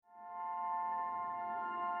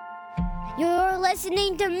You're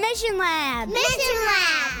listening to Mission Lab. Mission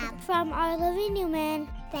Lab. From Arlovie Newman,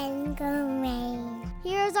 Ben Gomes.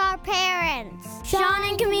 Here's our parents, Sean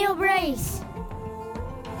and Camille Brace.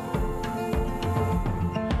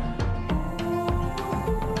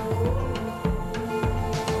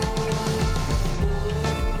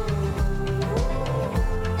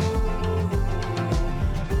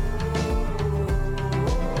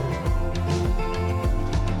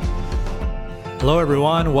 Hello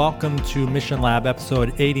everyone, welcome to Mission Lab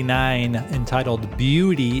episode 89 entitled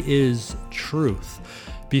Beauty is Truth.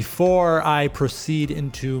 Before I proceed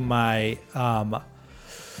into my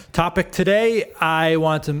topic today, I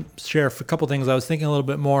want to share a couple things. I was thinking a little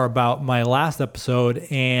bit more about my last episode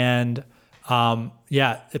and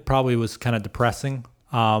it probably was kind of depressing.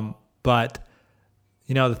 But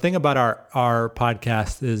you know, the thing about our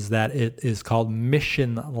podcast is that it is called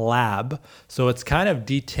Mission Lab. So it's kind of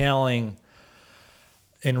detailing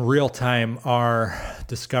in real time our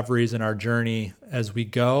discoveries and our journey as we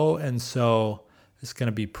go. And so it's going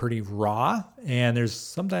to be pretty raw, and there's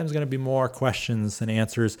sometimes going to be more questions than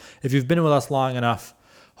answers. If you've been with us long enough,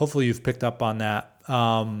 hopefully you've picked up on that.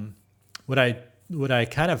 What I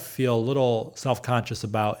kind of feel a little self-conscious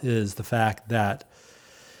about is the fact that,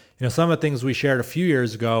 you know, some of the things we shared a few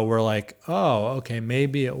years ago were like, oh, okay,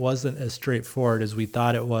 maybe it wasn't as straightforward as we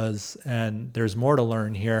thought it was, and there's more to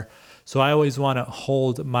learn here. So I always want to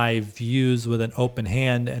hold my views with an open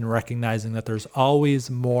hand and recognizing that there's always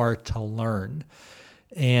more to learn.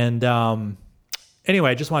 And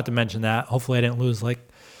anyway, I just wanted to mention that. Hopefully I didn't lose like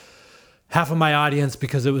half of my audience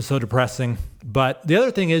because it was so depressing. But the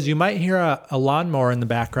other thing is you might hear a lawnmower in the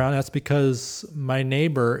background. That's because my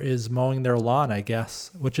neighbor is mowing their lawn, I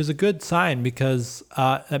guess, which is a good sign because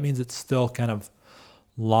that means it's still kind of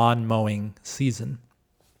lawn mowing season.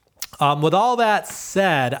 With all that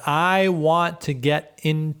said, I want to get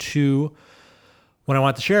into what I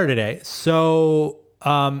want to share today. So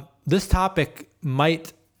this topic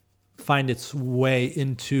might find its way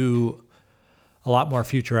into a lot more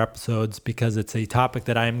future episodes because it's a topic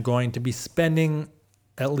that I'm going to be spending,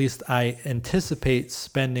 at least I anticipate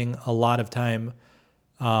spending a lot of time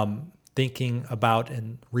thinking about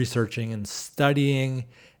and researching and studying,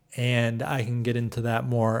 and I can get into that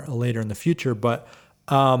more later in the future. But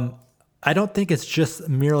I don't think it's just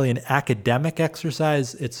merely an academic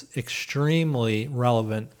exercise. It's extremely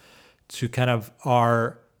relevant to kind of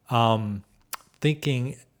our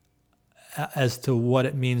thinking as to what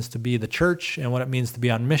it means to be the church and what it means to be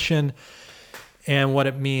on mission and what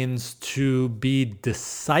it means to be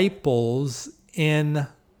disciples in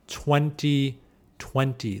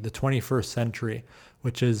 2020, the 21st century,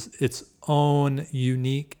 which is its own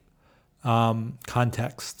unique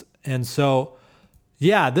context. And so,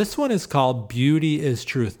 yeah, this one is called Beauty is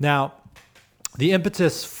Truth. Now, the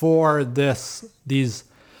impetus for these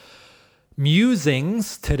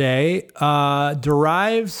musings today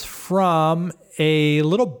derives from a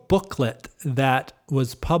little booklet that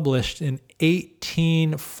was published in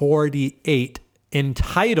 1848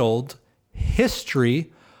 entitled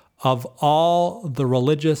History of All the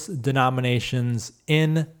Religious Denominations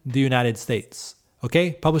in the United States.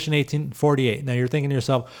 Okay, published in 1848. Now you're thinking to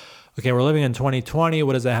yourself, okay, we're living in 2020.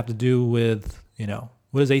 What does that have to do with,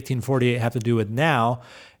 what does 1848 have to do with now?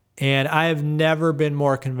 And I have never been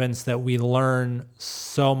more convinced that we learn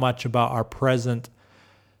so much about our present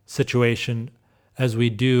situation as we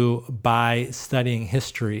do by studying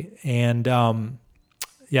history. And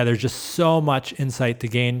there's just so much insight to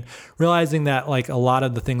gain, realizing that like a lot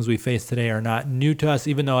of the things we face today are not new to us,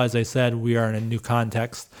 even though, as I said, we are in a new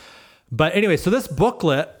context. But anyway, so this book,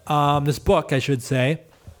 I should say,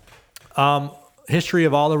 History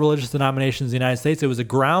of All the Religious Denominations in the United States. It was a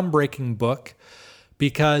groundbreaking book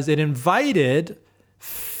because it invited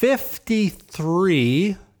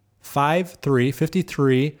 53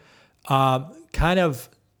 kind of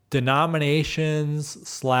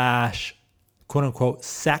denominations / quote unquote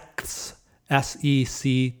sects,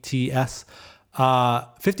 sects,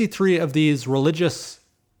 53 of these religious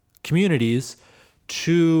communities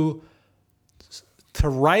to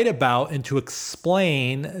write about and to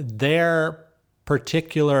explain their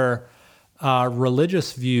particular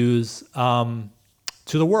religious views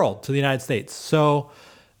to the world, to the United States. So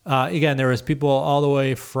again, there was people all the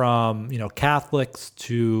way from Catholics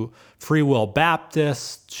to Free Will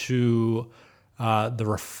Baptists to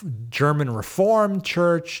the German Reformed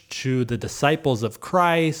Church to the Disciples of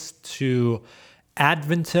Christ to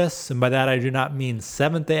Adventists, and by that I do not mean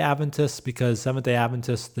Seventh-day Adventists, because Seventh-day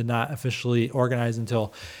Adventists did not officially organize until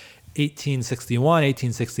 1861,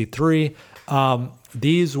 1863.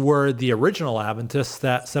 These were the original Adventists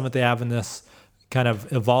that Seventh-day Adventists kind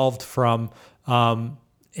of evolved from.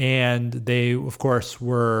 And they, of course,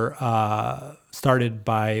 were started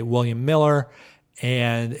by William Miller.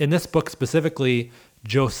 And in this book specifically,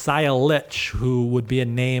 Josiah Litch, who would be a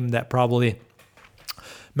name that probably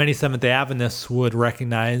many Seventh-day Adventists would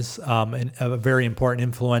recognize, a very important,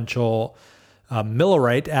 influential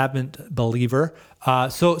Millerite Advent believer.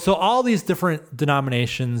 So all these different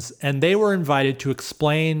denominations, and they were invited to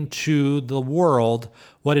explain to the world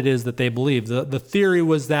what it is that they believe. The theory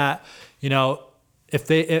was that,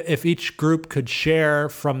 if each group could share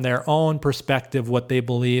from their own perspective what they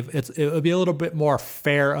believe, it would be a little bit more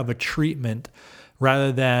fair of a treatment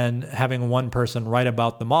rather than having one person write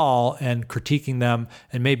about them all and critiquing them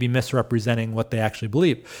and maybe misrepresenting what they actually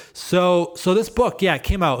believe. So this book, it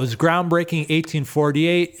came out. It was groundbreaking,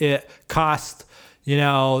 1848. It cost,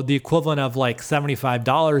 the equivalent of like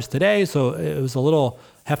 $75 today. So it was a little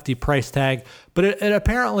hefty price tag, but it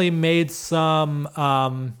apparently made some,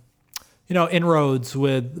 inroads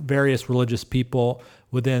with various religious people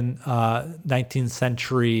within 19th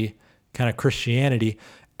century kind of Christianity.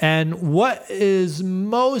 And what is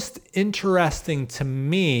most interesting to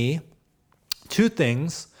me, two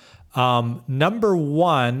things. Number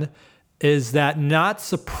one is that, not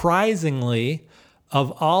surprisingly,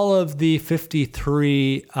 of all of the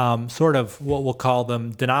 53 sort of what we'll call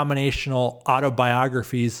them denominational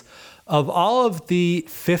autobiographies, of all of the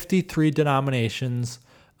 53 denominations,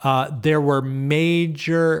 there were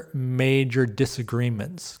major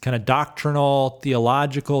disagreements, kind of doctrinal,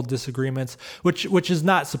 theological disagreements, which is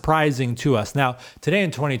not surprising to us. Now, today in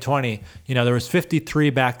 2020, there was 53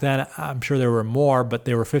 back then. I'm sure there were more, but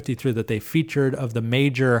there were 53 that they featured of the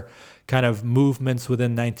major kind of movements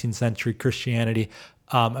within 19th century Christianity,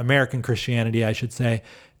 American Christianity, I should say.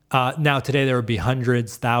 Now, today there would be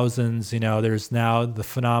hundreds, thousands. There's now the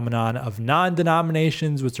phenomenon of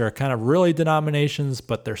non-denominations, which are kind of really denominations,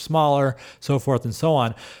 but they're smaller, so forth and so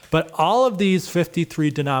on. But all of these 53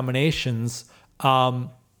 denominations,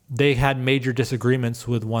 they had major disagreements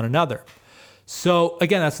with one another. So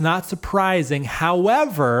again, that's not surprising.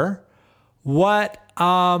 However, what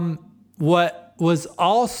was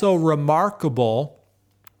also remarkable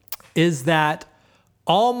is that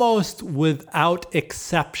almost without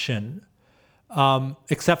exception,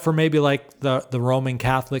 except for maybe like the Roman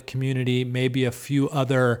Catholic community, maybe a few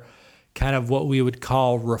other kind of what we would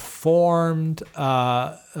call Reformed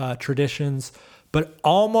traditions, but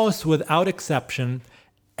almost without exception,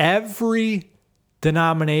 every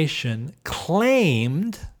denomination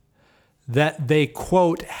claimed that they,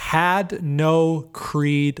 quote, had no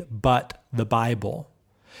creed but the Bible.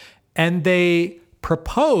 And they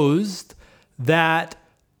proposed that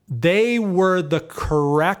they were the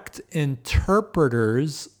correct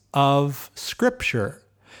interpreters of Scripture.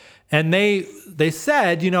 And they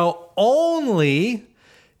said, only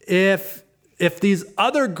if these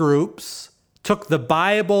other groups took the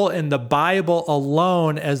Bible and the Bible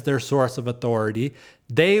alone as their source of authority,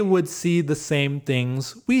 they would see the same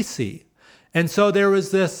things we see. And so there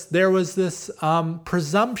was this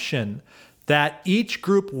presumption that each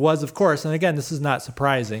group was, of course, and again, this is not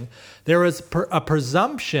surprising, there was a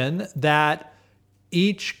presumption that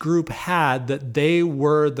each group had that they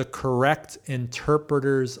were the correct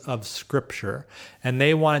interpreters of Scripture, and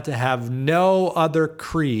they wanted to have no other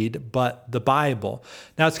creed but the Bible.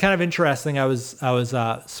 Now, it's kind of interesting. I was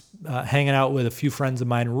hanging out with a few friends of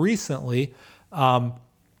mine recently, and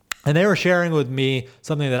they were sharing with me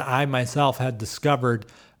something that I myself had discovered.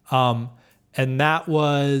 And that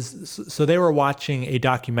was, so they were watching a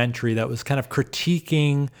documentary that was kind of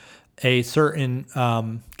critiquing a certain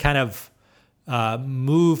kind of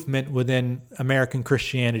movement within American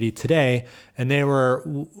Christianity today. And they were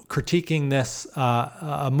critiquing this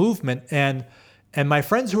movement. And my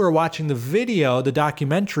friends who were watching the video, the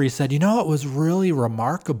documentary, said, what was really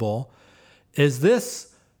remarkable is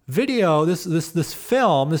this video, this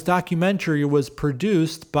film, this documentary was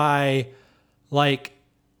produced by like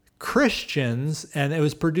Christians, and it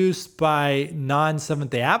was produced by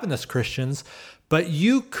non-Seventh-day Adventist Christians, but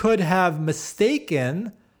you could have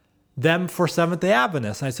mistaken them for Seventh-day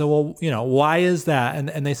Adventists. And I said, well, why is that?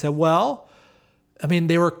 And they said, well,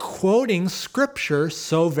 they were quoting Scripture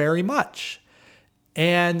so very much.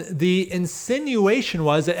 And the insinuation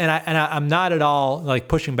was, I'm not at all like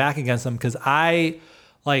pushing back against them, because I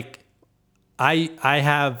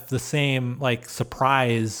have the same like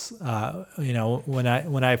surprise,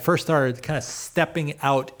 when I first started kind of stepping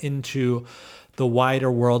out into the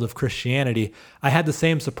wider world of Christianity, I had the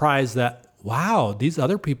same surprise that, wow, these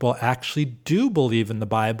other people actually do believe in the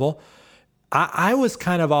Bible. I was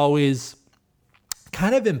kind of always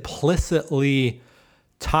kind of implicitly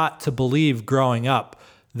taught to believe growing up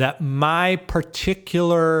that my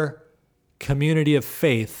particular community of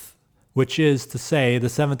faith, which is to say the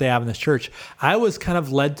Seventh-day Adventist Church, I was kind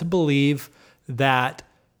of led to believe that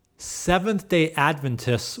Seventh-day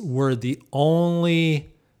Adventists were the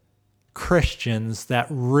only Christians that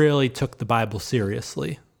really took the Bible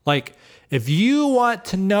seriously. Like, if you want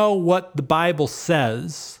to know what the Bible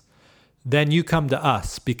says, then you come to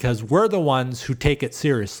us because we're the ones who take it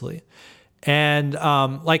seriously. And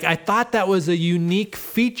I thought that was a unique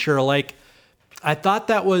feature. Like, I thought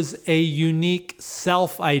that was a unique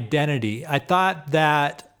self-identity. I thought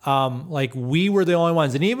that we were the only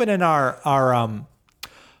ones. And even in our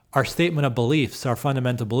statement of beliefs, our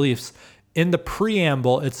fundamental beliefs, in the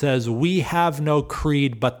preamble, it says, we have no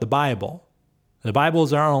creed but the Bible. The Bible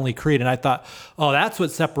is our only creed. And I thought, oh, that's what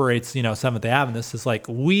separates, Seventh-day Adventists. Is like,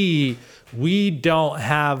 we don't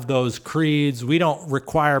have those creeds. We don't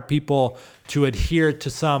require people to adhere to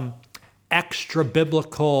some extra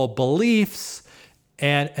biblical beliefs.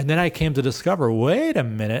 And then I came to discover, wait a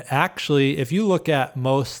minute, actually, if you look at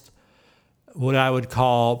most, what I would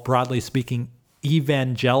call, broadly speaking,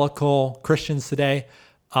 evangelical Christians today,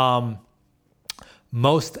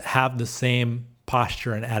 most have the same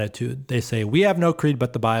posture and attitude. They say, we have no creed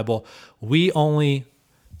but the Bible. We only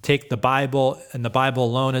take the Bible and the Bible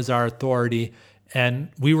alone as our authority, and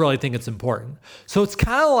we really think it's important. So it's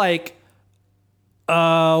kind of like,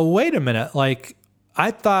 wait a minute, like,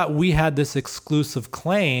 I thought we had this exclusive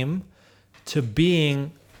claim to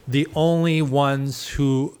being the only ones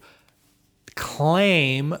who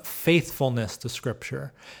claim faithfulness to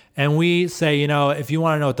Scripture. And we say, if you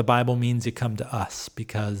want to know what the Bible means, you come to us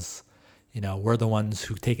because, we're the ones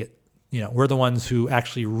who take it, we're the ones who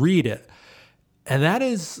actually read it. And that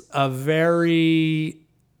is number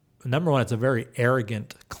one, it's a very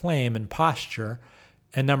arrogant claim and posture.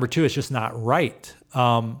 And number two, it's just not right.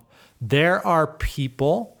 There are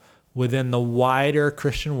people within the wider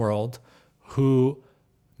Christian world who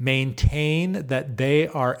maintain that they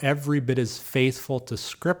are every bit as faithful to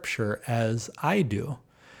Scripture as I do.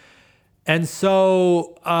 And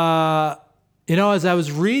so, as I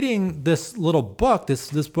was reading this little book, this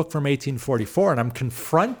book from 1844, and I'm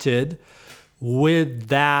confronted with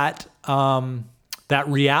that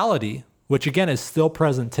reality, which again is still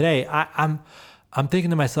present today, I'm thinking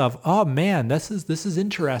to myself, oh man, this is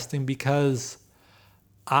interesting because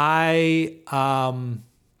I don't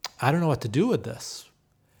know what to do with this.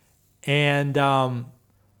 And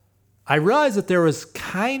I realized that there was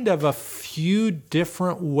kind of a few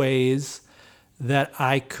different ways that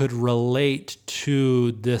I could relate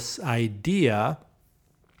to this idea.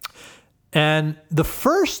 And the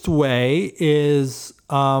first way is,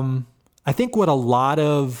 I think what a lot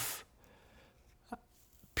of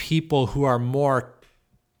people who are more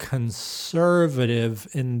conservative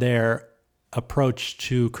in their approach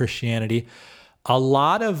to Christianity, a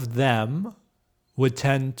lot of them would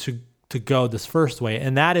tend to go this first way.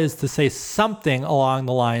 And that is to say something along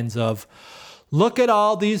the lines of, look at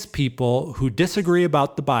all these people who disagree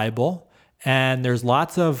about the Bible, and there's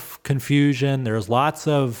lots of confusion, there's lots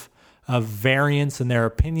of variance in their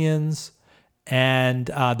opinions, and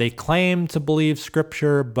they claim to believe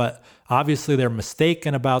Scripture, but obviously they're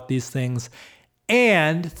mistaken about these things.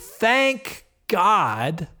 And thank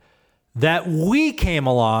God that we came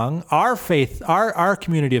along, our faith, our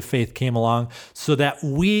community of faith came along so that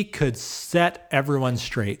we could set everyone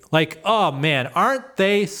straight. Like, oh man, aren't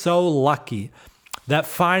they so lucky that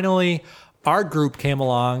finally our group came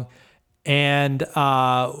along and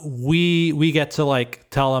we get to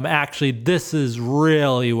tell them, actually, this is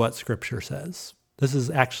really what Scripture says. This is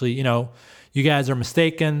actually, you guys are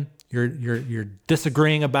mistaken. You're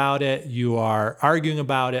disagreeing about it. You are arguing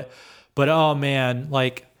about it. But oh man,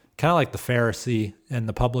 kind of like the Pharisee and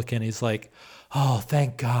the publican, he's like, oh,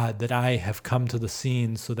 thank God that I have come to the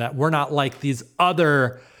scene so that we're not like these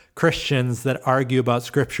other Christians that argue about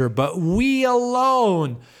Scripture, but we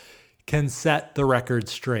alone can set the record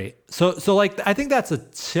straight. So I think that's a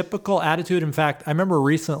typical attitude. In fact, I remember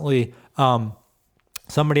recently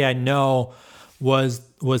somebody I know was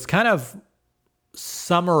kind of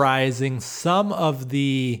summarizing some of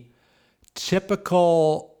the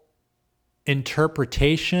typical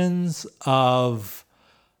interpretations of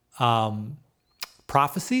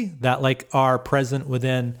prophecy that are present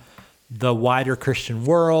within the wider Christian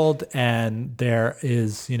world. And there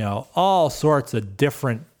is, all sorts of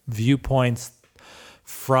different viewpoints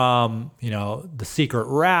from, the secret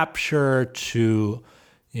rapture to,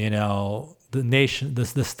 the nation,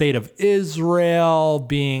 the state of Israel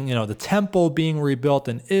being, the temple being rebuilt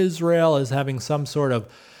in Israel as having some sort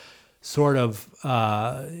of sort of,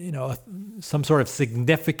 some sort of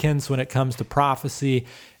significance when it comes to prophecy.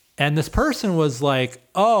 And this person was like,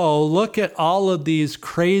 oh, look at all of these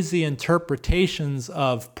crazy interpretations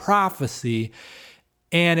of prophecy.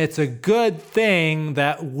 And it's a good thing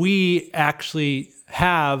that we actually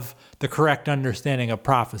have the correct understanding of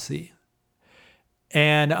prophecy.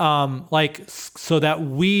 And so that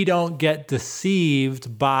we don't get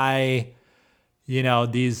deceived by,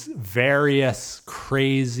 these various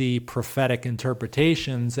crazy prophetic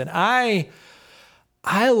interpretations. And I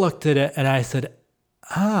looked at it and I said,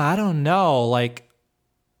 I don't know. Like,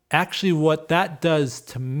 actually what that does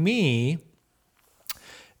to me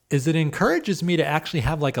is it encourages me to actually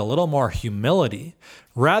have like a little more humility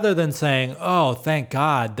rather than saying, oh, thank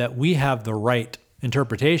God that we have the right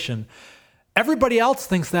interpretation. Everybody else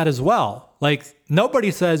thinks that as well. Like,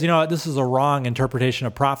 nobody says, this is a wrong interpretation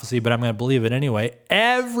of prophecy, but I'm going to believe it anyway.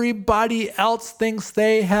 Everybody else thinks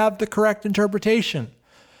they have the correct interpretation.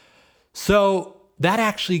 So that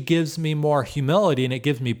actually gives me more humility and it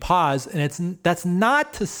gives me pause. And that's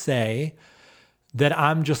not to say that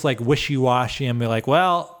I'm just like wishy-washy and be like,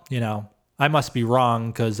 well, I must be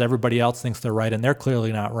wrong because everybody else thinks they're right and they're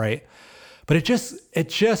clearly not right. But it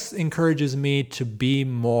just encourages me to be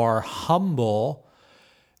more humble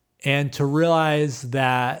and to realize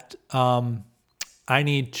that I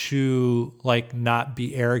need to not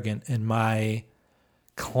be arrogant in my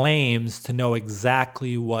claims to know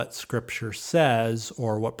exactly what Scripture says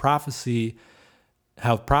or what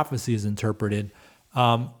how prophecy is interpreted.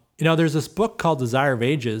 There's this book called Desire of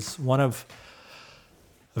Ages, one of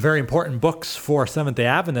very important books for Seventh-day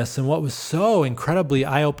Adventists. And what was so incredibly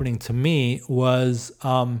eye-opening to me was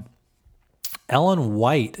Ellen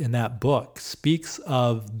White in that book speaks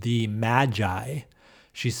of the Magi.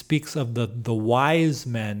 She speaks of the wise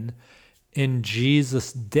men in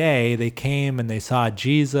Jesus' day. They came and they saw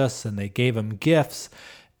Jesus and they gave him gifts.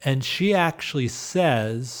 And she actually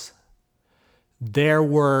says there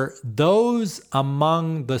were those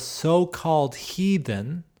among the so-called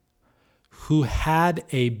heathen who had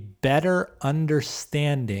a better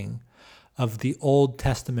understanding of the Old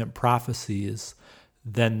Testament prophecies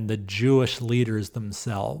than the Jewish leaders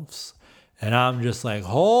themselves. And I'm just like,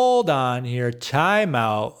 hold on here, time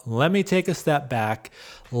out. Let me take a step back.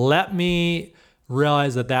 Let me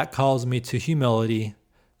realize that calls me to humility,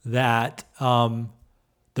 that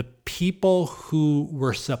the people who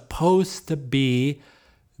were supposed to be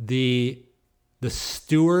the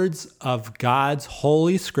stewards of God's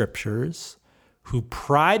holy scriptures, who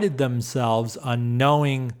prided themselves on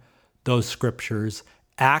knowing those scriptures,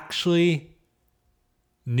 actually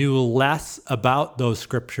knew less about those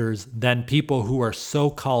scriptures than people who are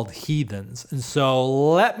so-called heathens. And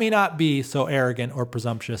so let me not be so arrogant or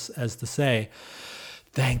presumptuous as to say,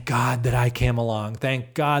 thank God that I came along.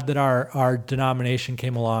 Thank God that our denomination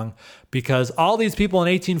came along, because all these people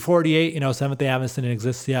in 1848, Seventh-day Adventists didn't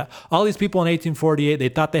exist yet. All these people in 1848, they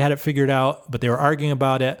thought they had it figured out, but they were arguing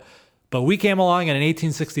about it. But we came along and in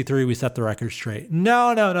 1863, we set the record straight.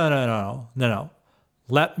 No.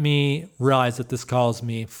 Let me realize that this calls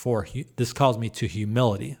me to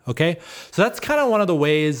humility. Okay. So that's kind of one of the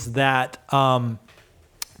ways that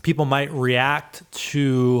people might react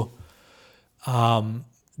to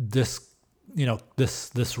this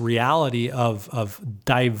reality of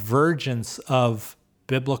divergence of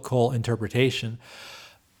biblical interpretation.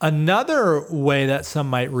 Another way that some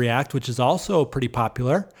might react, which is also pretty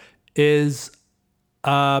popular, is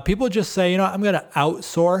people just say, I'm going to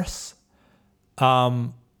outsource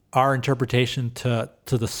our interpretation to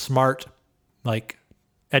the smart,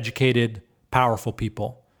 educated, powerful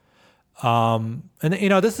people. And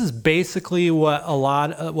this is basically what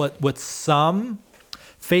what some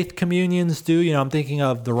faith communions do. I'm thinking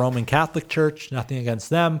of the Roman Catholic Church, nothing against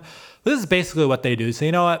them. But this is basically what they do. So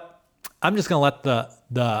you know what? I'm just going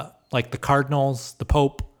to let the cardinals, the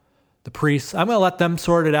Pope, the priests, I'm going to let them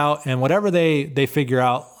sort it out, and whatever they figure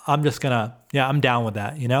out, I'm just going to, I'm down with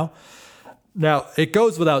that, Now, it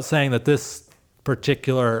goes without saying that this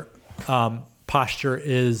particular posture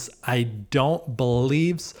is, I don't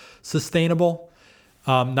believe, sustainable,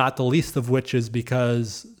 not the least of which is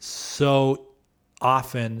because so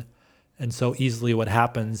often and so easily what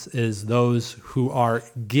happens is those who are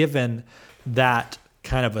given that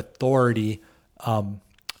kind of authority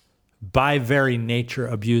by very nature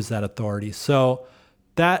abuse that authority. So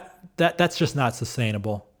that's just not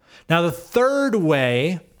sustainable. Now, the third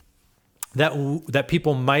way that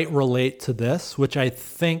people might relate to this, which I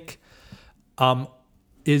think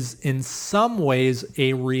is in some ways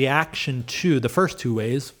a reaction to the first two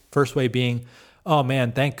ways. First way being, oh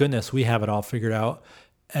man, thank goodness we have it all figured out.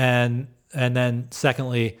 And And then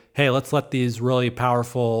secondly, hey, let's let these really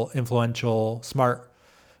powerful, influential, smart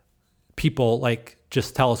people like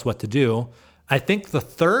just tell us what to do. I think the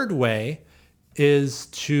third way is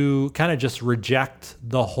to kind of just reject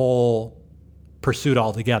the whole pursuit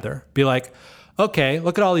altogether. Be like, okay,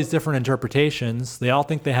 look at all these different interpretations. They all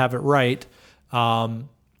think they have it right,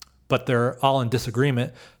 but they're all in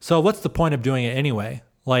disagreement. So what's the point of doing it anyway?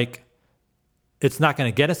 Like, it's not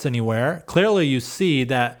going to get us anywhere. Clearly, you see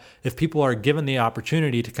that if people are given the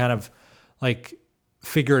opportunity to kind of like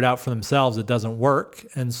figure it out for themselves, it doesn't work.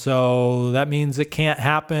 And so that means it can't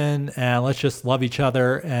happen. And let's just love each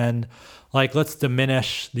other. And like, let's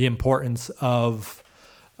diminish the importance of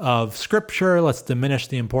scripture. Let's diminish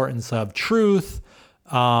the importance of truth.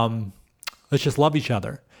 Let's just love each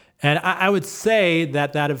other. And I would say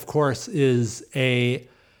that of course is a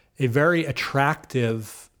very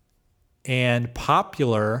attractive and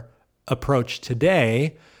popular approach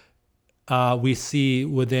today. We see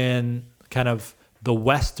within kind of the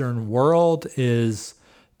Western world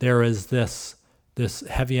there is this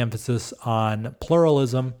heavy emphasis on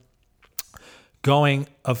pluralism, going,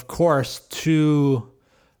 of course, to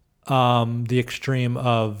the extreme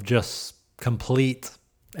of just complete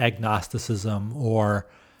agnosticism or,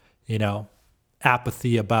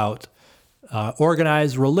 apathy about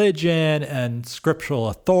organized religion and scriptural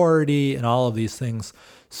authority and all of these things.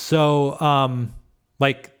 So,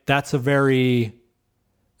 that's a very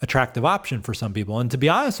attractive option for some people. And to be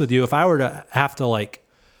honest with you, if I were to have to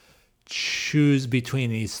choose between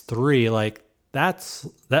these three, that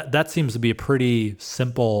seems to be a pretty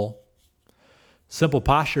simple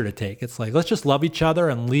posture to take. It's like, let's just love each other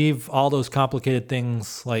and leave all those complicated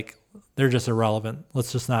things, they're just irrelevant.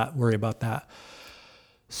 Let's just not worry about that.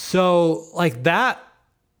 So that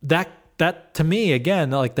to me, again,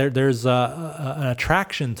 there's an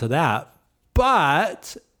attraction to that,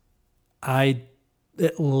 but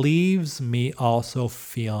it leaves me also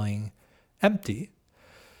feeling empty,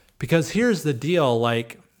 because here's the deal,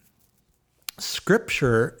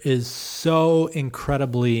 scripture is so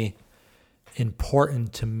incredibly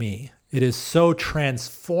important to me. It is so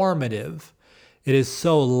transformative. It is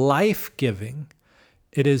so life-giving.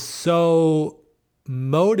 It is so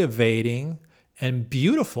motivating and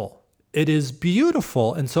beautiful. It is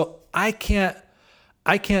beautiful. And so I can't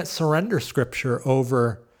surrender scripture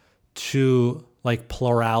over to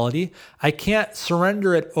plurality. I can't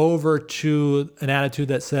surrender it over to an attitude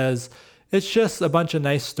that says it's just a bunch of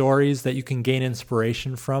nice stories that you can gain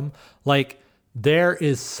inspiration from. There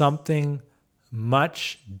is something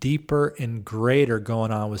much deeper and greater going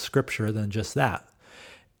on with scripture than just that.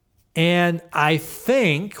 And I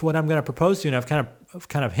think what I'm going to propose to you, and I've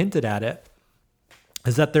kind of hinted at it,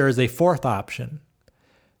 is that there is a fourth option.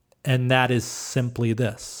 And that is simply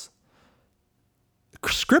this.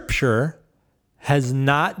 Scripture has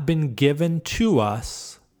not been given to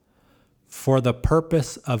us for the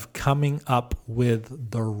purpose of coming up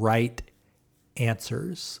with the right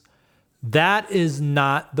answers. That is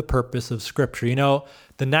not the purpose of scripture. The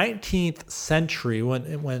 19th century,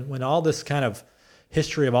 when all this kind of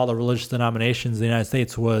history of all the religious denominations in the United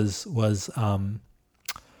States was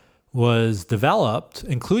developed,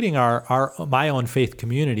 including my own faith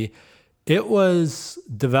community, it was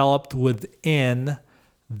developed within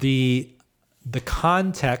the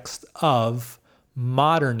context of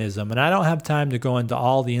modernism. And I don't have time to go into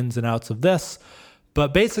all the ins and outs of this,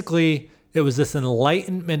 but basically it was this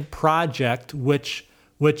Enlightenment project which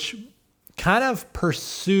kind of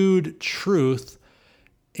pursued truth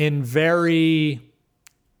in very,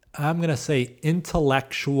 I'm going to say,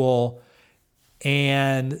 intellectual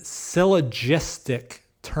and syllogistic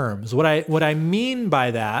terms. What I mean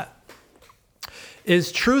by that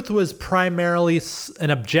is truth was primarily an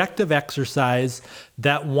objective exercise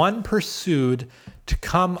that one pursued to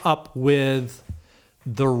come up with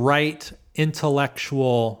the right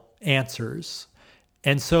intellectual answers.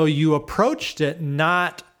 And so you approached it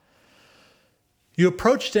not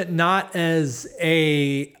as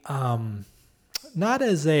an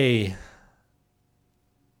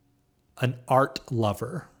art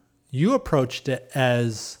lover. You approached it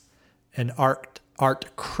as an art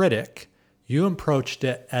critic. You approached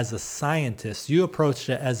it as a scientist. You approached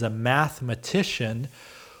it as a mathematician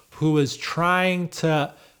who was trying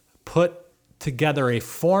to put together a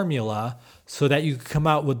formula so that you could come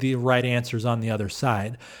out with the right answers on the other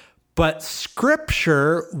side. But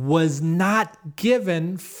scripture was not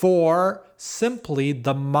given for simply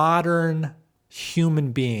the modern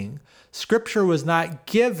human being. Scripture was not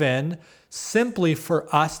given simply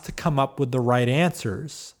for us to come up with the right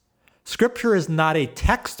answers. Scripture is not a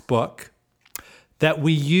textbook that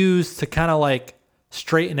we use to kind of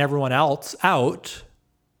straighten everyone else out.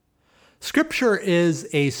 Scripture is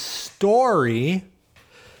a story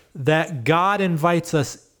that God invites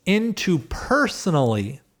us into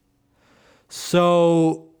personally,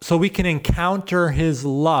 so we can encounter his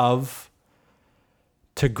love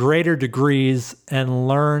to greater degrees and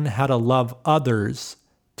learn how to love others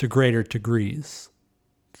to greater degrees.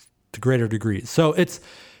 So it's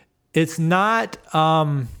not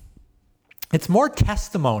it's more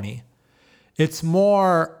testimony. It's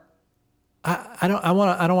more I don't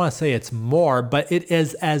want to say it's more, but it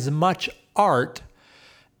is as much art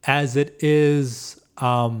as it is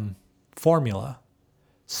formula.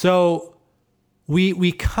 So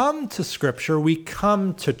we come to Scripture, we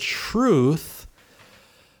come to truth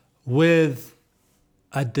with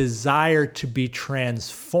a desire to be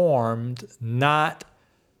transformed, not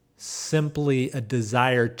simply a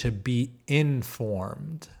desire to be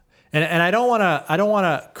informed. And I don't want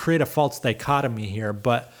to create a false dichotomy here,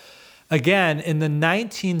 but again, in the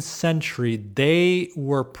 19th century, they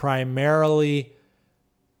were primarily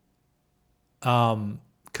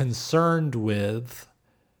concerned with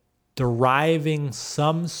deriving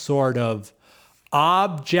some sort of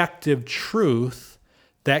objective truth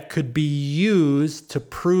that could be used to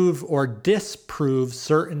prove or disprove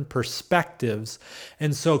certain perspectives.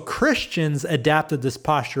 And so Christians adapted this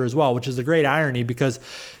posture as well, which is a great irony because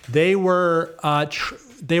they were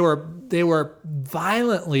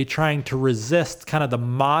violently trying to resist kind of the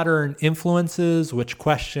modern influences, which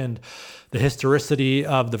questioned the historicity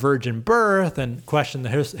of the virgin birth and questioned the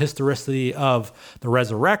historicity of the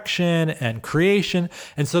resurrection and creation.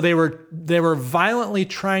 And so they were violently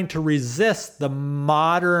trying to resist the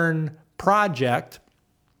modern project,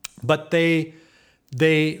 but they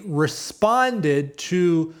responded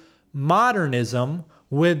to modernism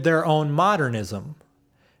with their own modernism.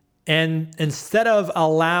 And instead of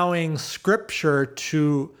allowing Scripture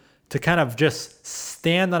to kind of just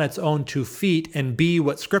stand on its own 2 feet and be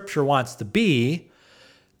what Scripture wants to be,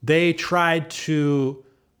 they tried to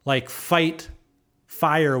fight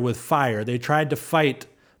fire with fire. They tried to fight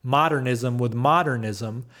modernism with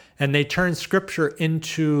modernism, and they turned Scripture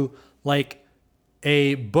into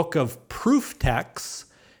a book of proof texts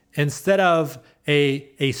instead of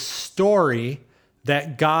a story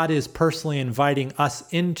that God is personally inviting us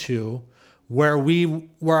into, where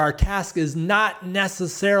our task is not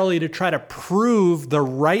necessarily to try to prove the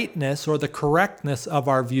rightness or the correctness of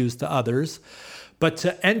our views to others, but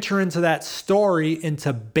to enter into that story and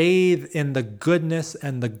to bathe in the goodness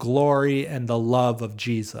and the glory and the love of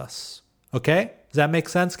Jesus. Okay? Does that make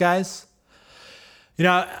sense, guys? You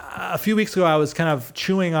know, a few weeks ago, I was kind of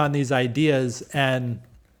chewing on these ideas, and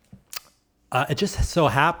it just so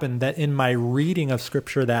happened that in my reading of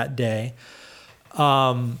Scripture that day,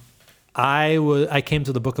 I came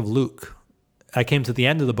to the book of Luke. I came to the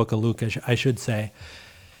end of the book of Luke, I should say.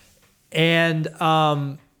 And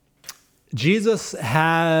Jesus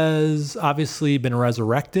has obviously been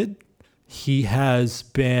resurrected. He has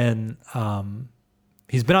been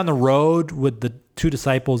he's been on the road with the 2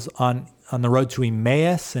 disciples on the road to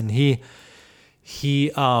Emmaus, and he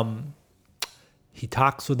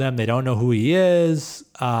talks with them. They don't know who he is.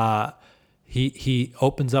 He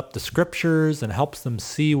opens up the Scriptures and helps them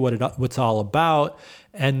see what's all about.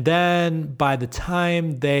 And then by the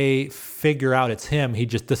time they figure out it's him, he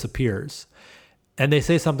just disappears. And they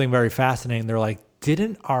say something very fascinating. They're like,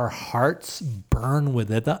 didn't our hearts burn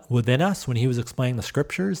within us when he was explaining the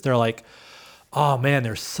Scriptures? They're like, oh man,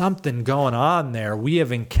 there's something going on there. We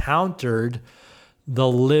have encountered the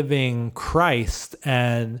living Christ,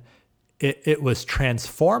 and it was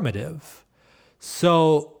transformative.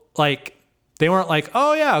 So they weren't like,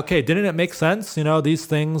 oh yeah, okay, didn't it make sense? You know, these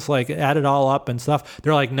things add it all up and stuff.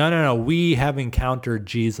 They're like, no, we have encountered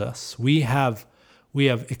Jesus. We have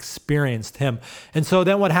experienced him. And so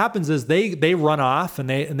then what happens is they run off and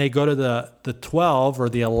they go to the 12 or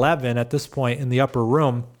the 11 at this point in the upper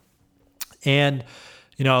room. And,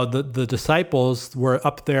 you know, the disciples were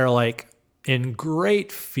up there in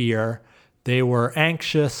great fear. They were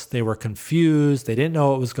anxious. They were confused. They didn't know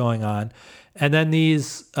what was going on. And then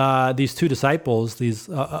these 2 disciples,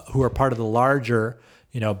 who are part of the larger,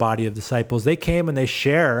 body of disciples, they came and they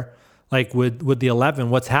share with the 11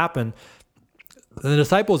 what's happened. And the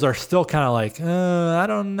disciples are still kind of I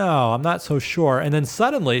don't know, I'm not so sure. And then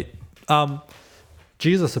suddenly,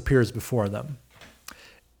 Jesus appears before them,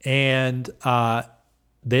 and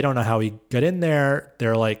they don't know how he got in there.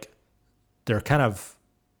 They're kind of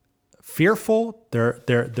fearful.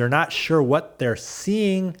 They're not sure what they're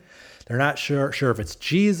seeing. They're not sure if it's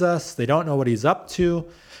Jesus. They don't know what he's up to.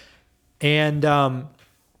 And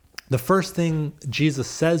the first thing Jesus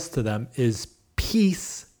says to them is,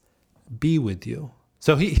 peace be with you.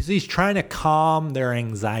 So he's trying to calm their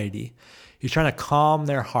anxiety. He's trying to calm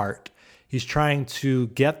their heart. He's trying to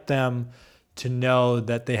get them to know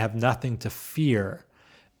that they have nothing to fear.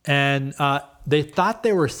 And they thought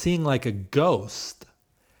they were seeing like a ghost.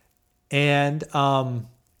 And I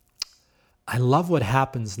love what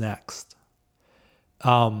happens next.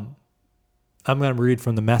 I'm going to read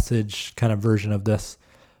from the Message kind of version of this.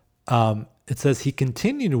 It says, he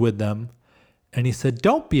continued with them and he said,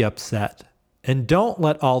 don't be upset and don't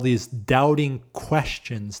let all these doubting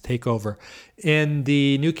questions take over. In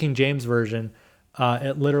the New King James Version,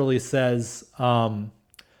 it literally says,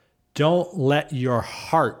 don't let your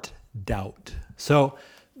heart doubt. So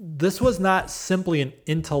this was not simply an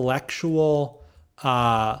intellectual,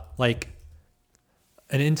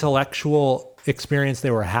 experience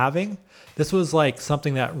they were having. This was like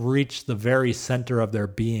something that reached the very center of their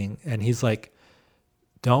being. And he's like,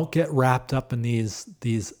 don't get wrapped up in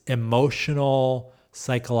these emotional,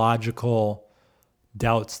 psychological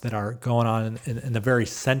doubts that are going on in the very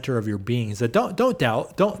center of your being. He said, don't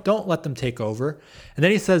doubt, don't let them take over. And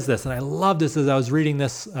then he says this, and I love this. As I was reading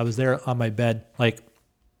this, I was there on my bed, like,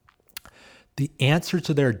 the answer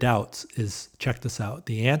to their doubts is, check this out.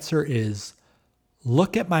 The answer is,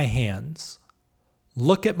 look at my hands,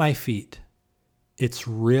 look at my feet. It's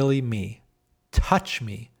really me. Touch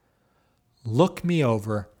me. Look me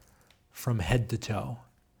over from head to toe.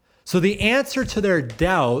 So the answer to their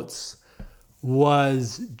doubts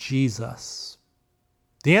was Jesus.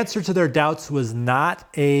 The answer to their doubts was not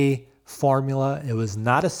a formula. It was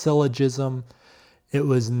not a syllogism. It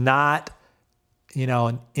was not,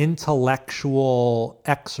 an intellectual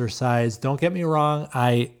exercise. Don't get me wrong.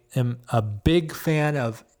 I am a big fan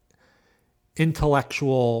of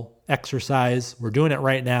intellectual exercise. We're doing it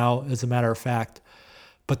right now, as a matter of fact.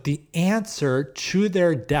 But the answer to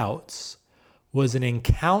their doubts was an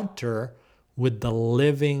encounter with the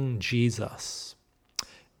living Jesus.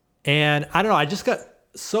 And I don't know, I just got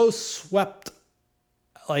so swept,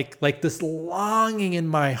 like this longing in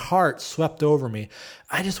my heart swept over me.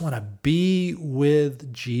 I just want to be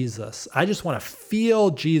with Jesus. I just want to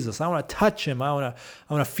feel Jesus. I want to touch him. I want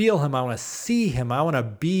to feel him. I want to see him. I want to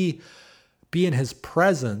be in his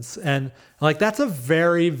presence. And like, that's a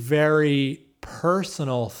very, very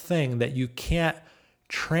personal thing that you can't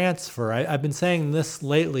transfer. I've been saying this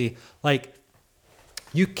lately, like,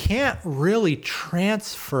 you can't really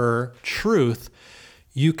transfer truth.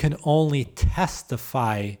 You can only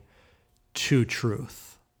testify to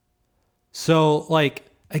truth. So, like,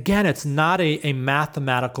 again, it's not a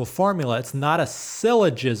mathematical formula. It's not a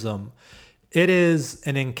syllogism. It is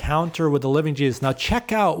an encounter with the living Jesus. Now,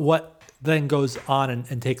 check out what then goes on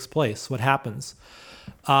and takes place. What happens?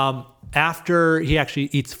 After he actually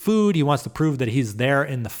eats food, he wants to prove that he's there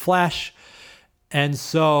in the flesh. And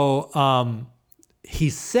so he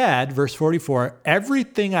said, verse 44,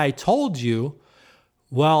 everything I told you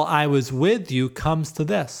while I was with you comes to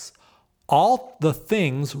this. All the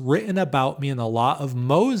things written about me in the law of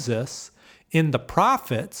Moses, in the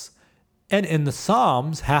prophets, and in the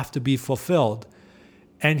Psalms have to be fulfilled.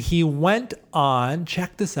 And he went on,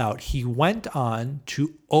 check this out, he went on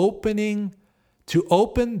to open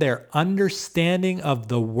their understanding of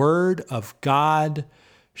the word of God,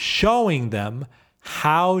 showing them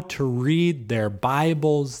how to read their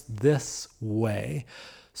Bibles this way.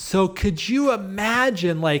 So could you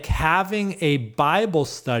imagine like having a Bible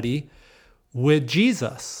study with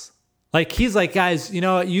Jesus? Like, he's like, guys,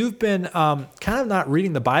 you've been kind of not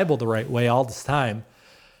reading the Bible the right way all this time.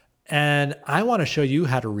 And I want to show you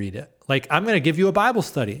how to read it. Like, I'm going to give you a Bible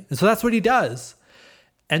study. And so that's what he does.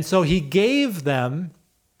 And so he gave them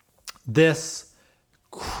this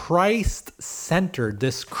Christ-centered,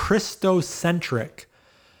 this Christocentric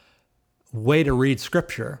way to read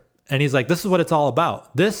scripture. And he's like, this is what it's all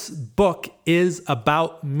about. This book is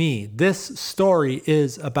about me. This story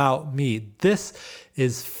is about me. This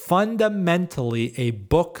is fundamentally a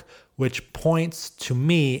book which points to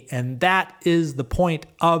me, and that is the point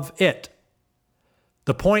of it.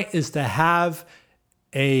 The point is to have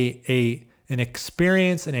an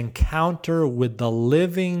experience, an encounter with the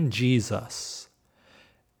living Jesus.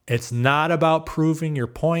 It's not about proving your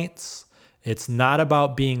points. It's not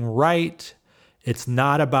about being right. It's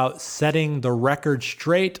not about setting the record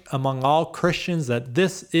straight among all Christians that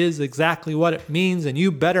this is exactly what it means and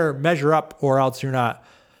you better measure up or else you're not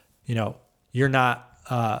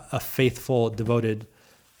a faithful, devoted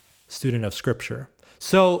student of Scripture.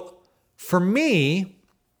 So for me,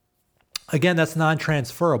 again, that's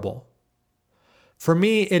non-transferable. For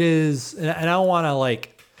me, it is, and I don't want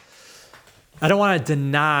to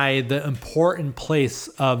deny the important place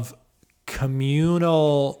of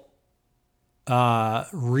communal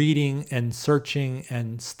reading and searching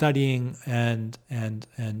and studying and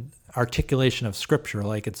articulation of Scripture.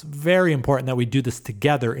 Like, it's very important that we do this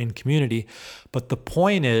together in community. But the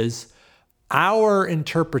point is, our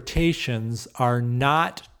interpretations are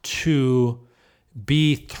not to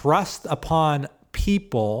be thrust upon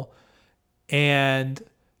people and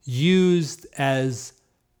used as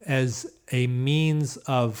a means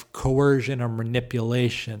of coercion or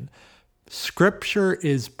manipulation. Scripture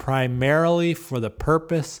is primarily for the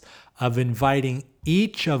purpose of inviting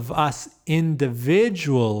each of us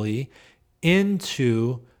individually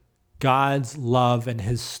into God's love and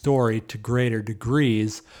his story to greater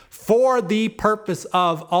degrees, for the purpose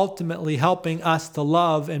of ultimately helping us to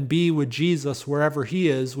love and be with Jesus wherever he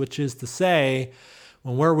is, which is to say,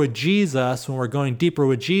 when we're with Jesus, when we're going deeper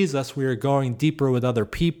with Jesus, we are going deeper with other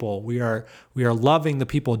people. We are loving the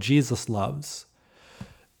people Jesus loves.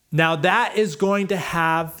 Now, that is going to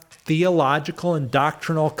have theological and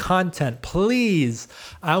doctrinal content. Please,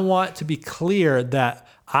 I want to be clear that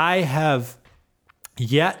I have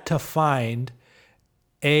yet to find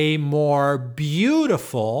a more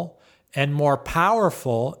beautiful and more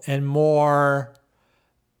powerful and more,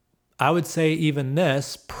 I would say even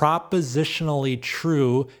this, propositionally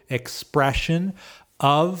true expression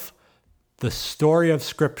of the story of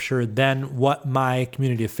Scripture than what my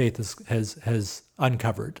community of faith has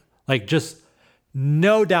uncovered. Like, just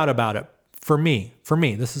no doubt about it. For me,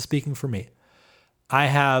 this is speaking for me. I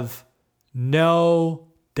have no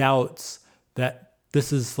doubts that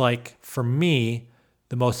this is, like, for me,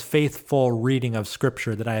 the most faithful reading of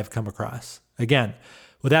Scripture that I have come across. Again,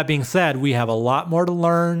 with that being said, we have a lot more to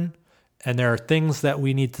learn, and there are things that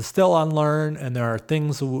we need to still unlearn, and there are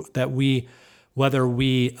things that we may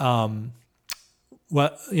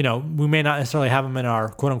not necessarily have them in our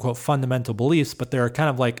quote unquote fundamental beliefs, but there are kind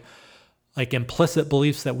of like implicit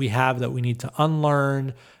beliefs that we have that we need to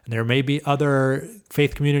unlearn. And there may be other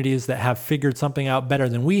faith communities that have figured something out better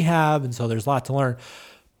than we have. And so there's a lot to learn.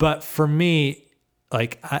 But for me,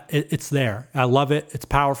 it's there. I love it. It's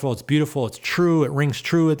powerful. It's beautiful. It's true. It rings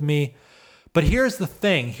true with me. But here's the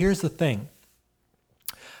thing.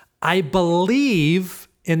 I believe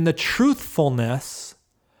in the truthfulness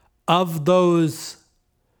of those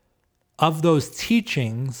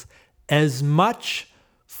teachings as much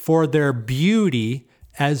for their beauty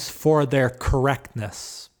as for their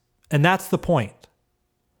correctness. And that's the point.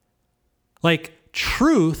 Like,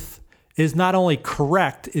 truth is not only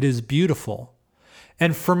correct, it is beautiful.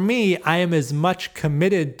 And for me, I am as much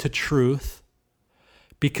committed to truth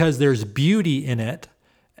because there's beauty in it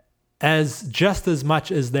as just as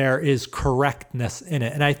much as there is correctness in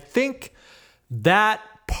it. And I think that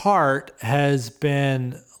part has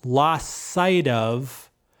been lost sight of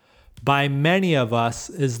by many of us,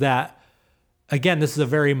 is that, again, this is a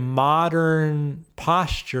very modern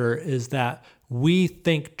posture, is that we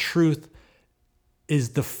think truth is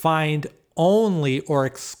defined only or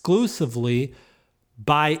exclusively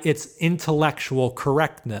by its intellectual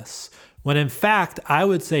correctness. When in fact, I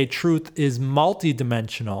would say truth is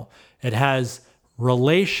multidimensional. It has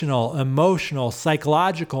relational, emotional,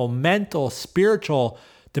 psychological, mental, spiritual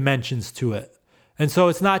dimensions to it. And so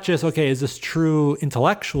it's not just, okay, is this true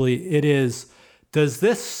intellectually? It is, does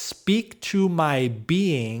this speak to my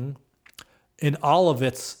being in all of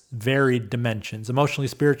its varied dimensions, emotionally,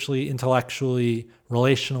 spiritually, intellectually,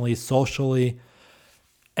 relationally, socially?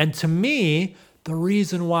 And to me, the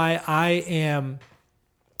reason why I am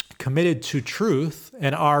committed to truth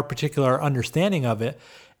and our particular understanding of it,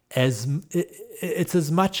 it's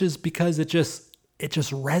as much as because it just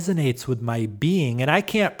resonates with my being, and I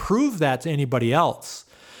can't prove that to anybody else.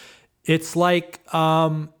 It's like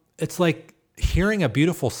hearing a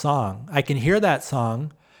beautiful song. I can hear that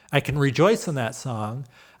song, I can rejoice in that song,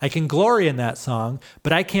 I can glory in that song,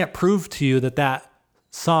 but I can't prove to you that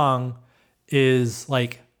song is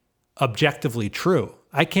like objectively true.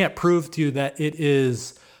 I can't prove to you that it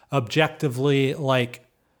is objectively like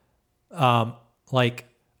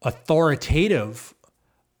authoritative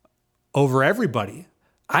over everybody.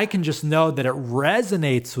 I can just know that it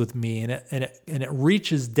resonates with me, and it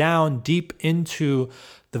reaches down deep into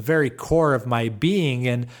the very core of my being,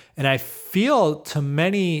 and I feel in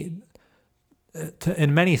many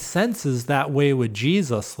senses that way with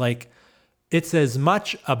Jesus. Like, it's as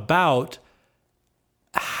much about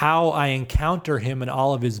how I encounter him in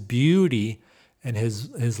all of his beauty and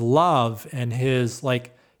his love and his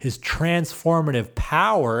transformative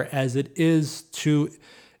power as it is to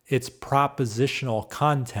its propositional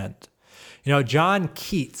content. You know, John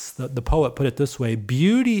Keats, the poet, put it this way: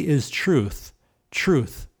 beauty is truth,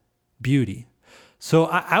 truth, beauty. So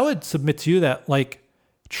I would submit to you that like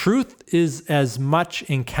truth is as much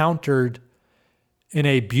encountered in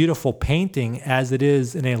a beautiful painting as it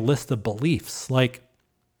is in a list of beliefs. Like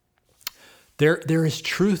there is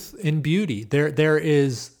truth in beauty. There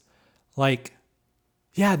is like,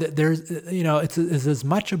 yeah, there's, it's as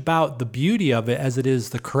much about the beauty of it as it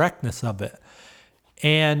is the correctness of it.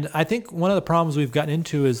 And I think one of the problems we've gotten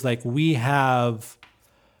into is like we have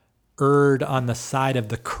erred on the side of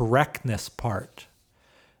the correctness part.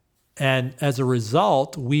 And as a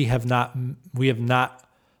result, we have not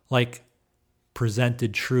like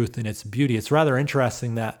presented truth in its beauty. It's rather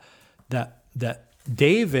interesting that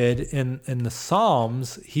David in the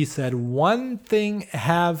Psalms, he said, "One thing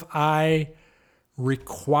have I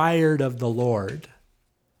required of the Lord,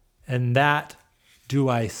 and that do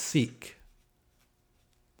I seek."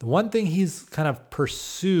 The one thing he's kind of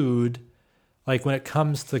pursued, like when it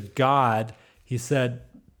comes to God, he said,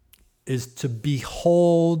 is to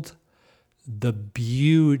behold the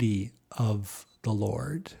beauty of the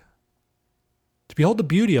Lord. To behold the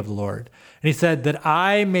beauty of the Lord. And he said that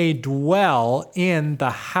I may dwell in the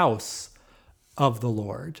house of the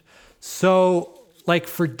Lord. So like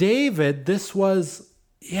for David, this was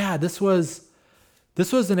an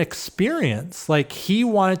experience. Like he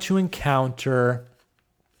wanted to encounter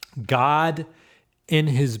God in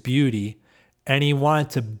his beauty, and he wanted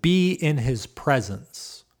to be in his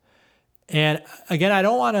presence. And again, I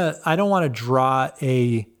don't want to draw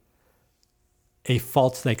a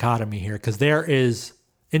false dichotomy here, because there is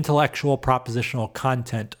intellectual propositional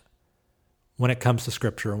content when it comes to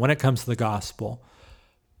scripture, when it comes to the gospel.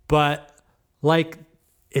 But like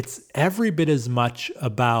it's every bit as much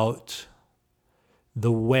about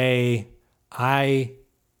the way I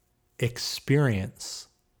experience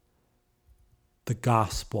the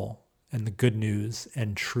gospel and the good news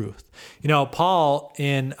and truth. Paul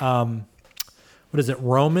in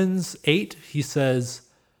Romans 8, he says,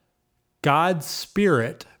 God's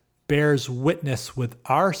Spirit bears witness with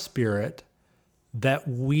our spirit that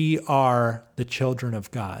we are the children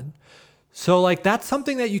of God. So like that's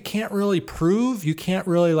something that you can't really prove. You can't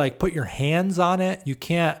really like put your hands on it. You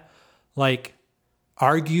can't like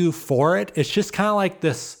argue for it. It's just kind of like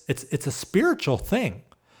this, it's a spiritual thing.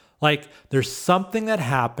 Like there's something that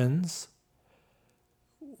happens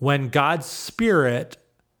when God's Spirit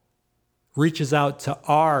reaches out to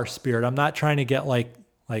our spirit. I'm not trying to get like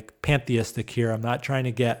pantheistic here. I'm not trying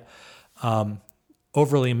to get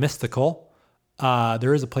overly mystical.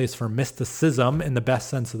 There is a place for mysticism in the best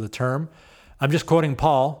sense of the term. I'm just quoting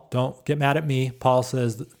Paul. Don't get mad at me. Paul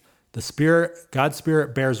says the Spirit, God's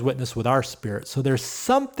Spirit bears witness with our spirit. So there's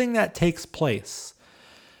something that takes place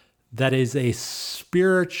that is a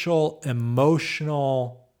spiritual,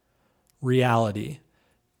 emotional reality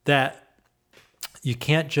that you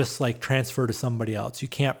can't just like transfer to somebody else. You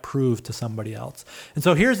can't prove to somebody else. And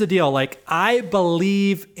so here's the deal. Like I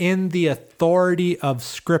believe in the authority of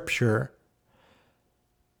Scripture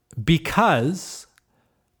because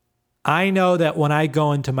I know that when I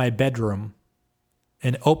go into my bedroom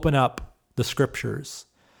and open up the Scriptures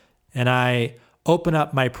and I open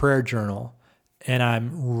up my prayer journal and I'm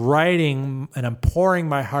writing and I'm pouring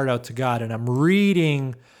my heart out to God and I'm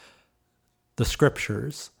reading the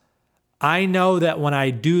Scriptures, I know that when I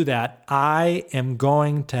do that, I am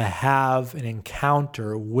going to have an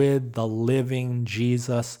encounter with the living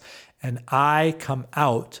Jesus, and I come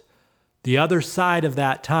out the other side of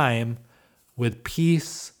that time with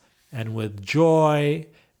peace and with joy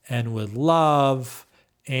and with love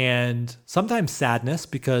and sometimes sadness,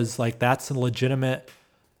 because like that's a legitimate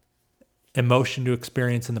emotion to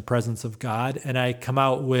experience in the presence of God. And I come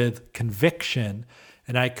out with conviction,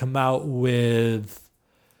 and I come out with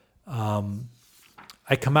conviction.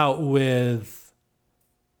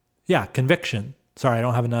 Sorry, I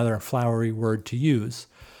don't have another flowery word to use.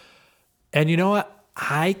 And you know what?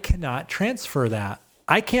 I cannot transfer that.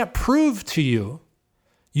 I can't prove to you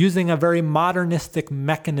using a very modernistic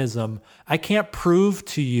mechanism. I can't prove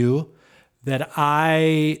to you that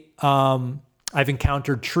I've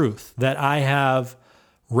encountered truth, that I have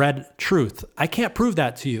read truth. I can't prove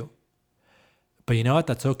that to you. But you know what?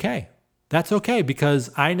 That's okay. That's okay, because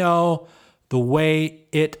I know the way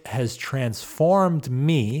it has transformed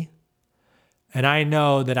me, and I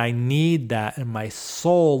know that I need that, and my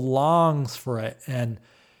soul longs for it, and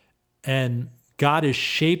God is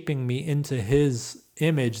shaping me into His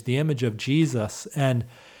image, the image of Jesus, and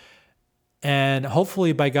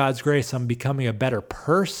hopefully by God's grace, I'm becoming a better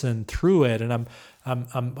person through it, and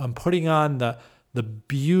I'm putting on the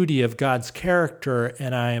beauty of God's character,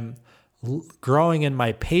 and I'm growing in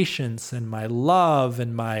my patience and my love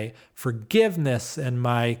and my forgiveness and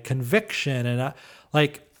my conviction. And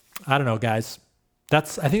I don't know, guys, I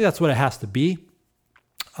think that's what it has to be.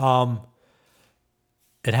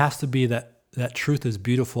 It has to be that truth is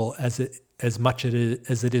beautiful as much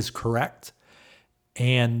as it is correct.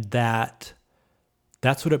 And that's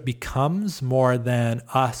what it becomes, more than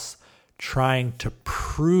us trying to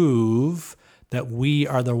prove that we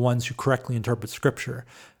are the ones who correctly interpret Scripture.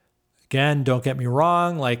 Again, don't get me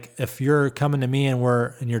wrong. Like, if you're coming to me and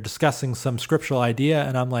you're discussing some scriptural idea,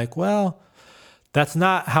 and I'm like, well, that's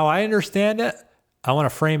not how I understand it. I want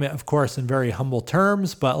to frame it, of course, in very humble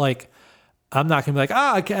terms, but like, I'm not gonna be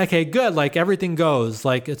like, okay, good. Like, everything goes.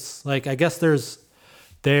 Like, it's like, I guess there's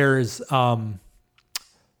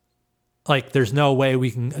no way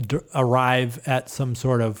we can arrive at some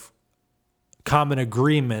sort of common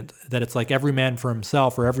agreement that it's like every man for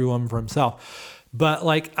himself or every woman for himself. But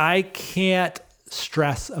like, I can't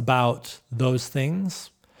stress about those things.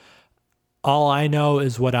 All I know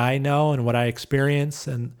is what I know and what I experience.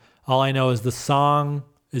 And all I know is the song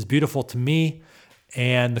is beautiful to me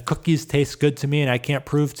and the cookies taste good to me. And I can't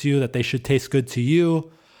prove to you that they should taste good to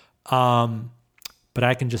you. But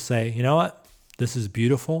I can just say, you know what? This is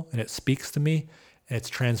beautiful and it speaks to me and it's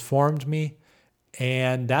transformed me.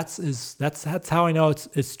 And that's how I know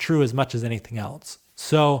it's true as much as anything else.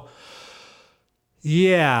 So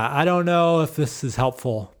yeah, I don't know if this is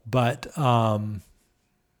helpful, but hopefully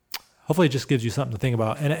it just gives you something to think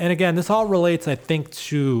about. And again, this all relates, I think,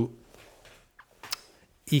 to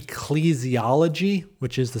ecclesiology,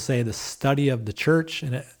 which is to say the study of the church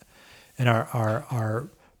and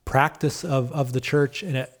our practice of the church,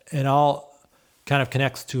 and it all kind of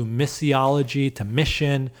connects to missiology, to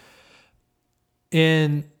mission,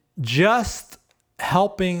 in just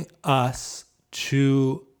helping us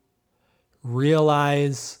to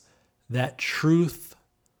realize that truth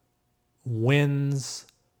wins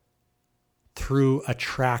through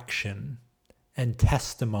attraction and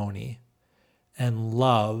testimony and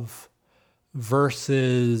love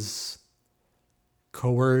versus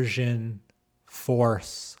coercion,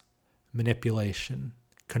 force, manipulation,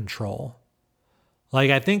 control. Like,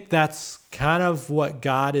 I think that's kind of what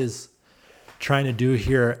God is trying to do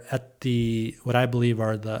here at what I believe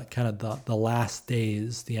are the last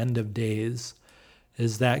days, the end of days,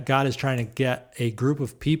 is that God is trying to get a group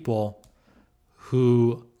of people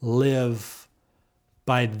who live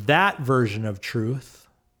by that version of truth,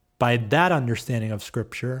 by that understanding of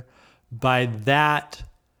Scripture, by that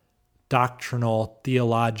doctrinal,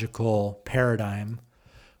 theological paradigm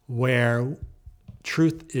where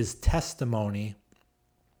truth is testimony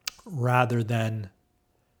rather than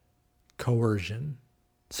coercion.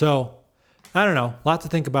 So, I don't know. A lot to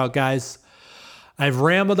think about, guys. I've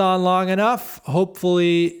rambled on long enough.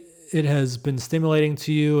 Hopefully it has been stimulating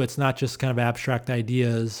to you. It's not just kind of abstract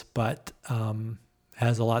ideas, but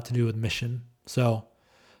has a lot to do with mission. So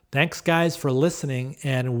thanks, guys, for listening,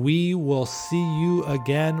 and we will see you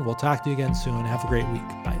again. We'll talk to you again soon. Have a great week.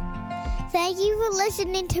 Bye. Thank you for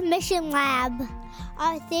listening to Mission Lab.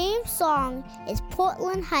 Our theme song is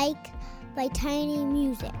Portland Hike by Tiny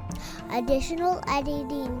Music. Additional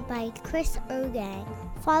editing by Chris Ergang.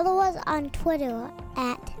 Follow us on Twitter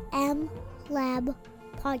at MLabPodcast.